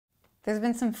There's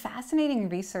been some fascinating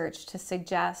research to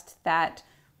suggest that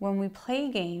when we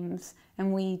play games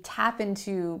and we tap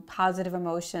into positive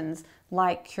emotions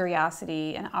like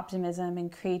curiosity and optimism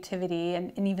and creativity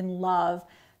and even love,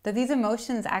 that these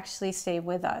emotions actually stay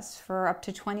with us for up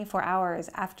to 24 hours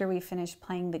after we finish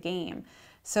playing the game.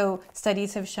 So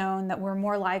studies have shown that we're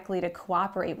more likely to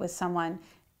cooperate with someone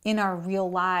in our real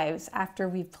lives after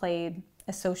we've played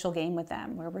a social game with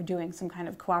them, where we're doing some kind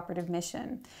of cooperative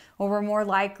mission. Or we're more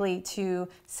likely to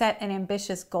set an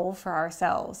ambitious goal for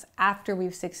ourselves after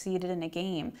we've succeeded in a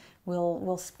game.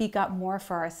 We'll speak up more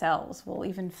for ourselves. We'll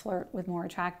even flirt with more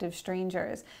attractive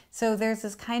strangers. So there's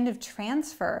this kind of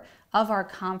transfer of our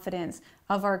confidence,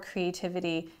 of our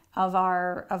creativity, of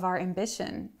our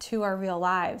ambition to our real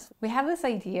lives. We have this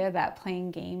idea that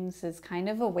playing games is kind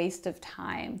of a waste of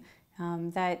time.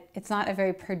 That it's not a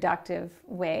very productive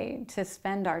way to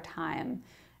spend our time.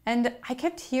 And I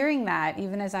kept hearing that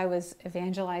even as I was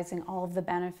evangelizing all of the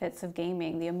benefits of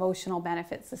gaming, the emotional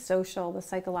benefits, the social, the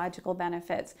psychological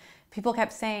benefits. People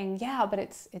kept saying, yeah, but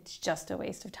it's just a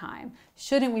waste of time.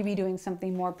 Shouldn't we be doing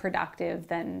something more productive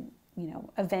than,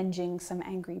 avenging some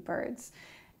angry birds?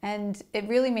 And it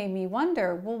really made me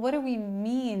wonder, well, what do we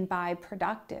mean by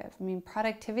productive? I mean,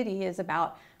 productivity is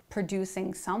about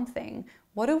producing something.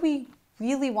 What do we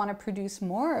really want to produce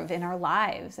more of in our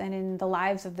lives and in the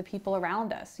lives of the people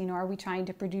around us? Are we trying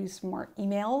to produce more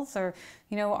emails, or,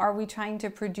 are we trying to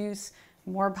produce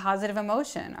more positive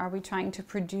emotion? Are we trying to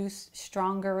produce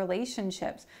stronger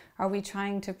relationships? Are we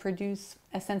trying to produce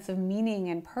a sense of meaning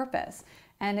and purpose?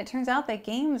 And it turns out that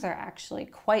games are actually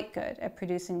quite good at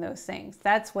producing those things.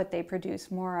 That's what they produce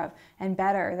more of, and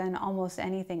better than almost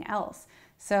anything else.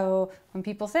 So when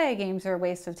people say games are a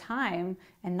waste of time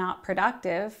and not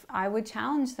productive, I would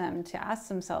challenge them to ask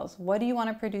themselves, what do you want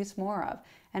to produce more of?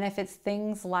 And if it's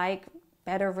things like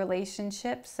better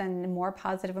relationships and more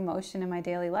positive emotion in my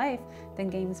daily life, then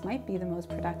games might be the most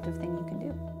productive thing you can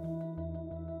do.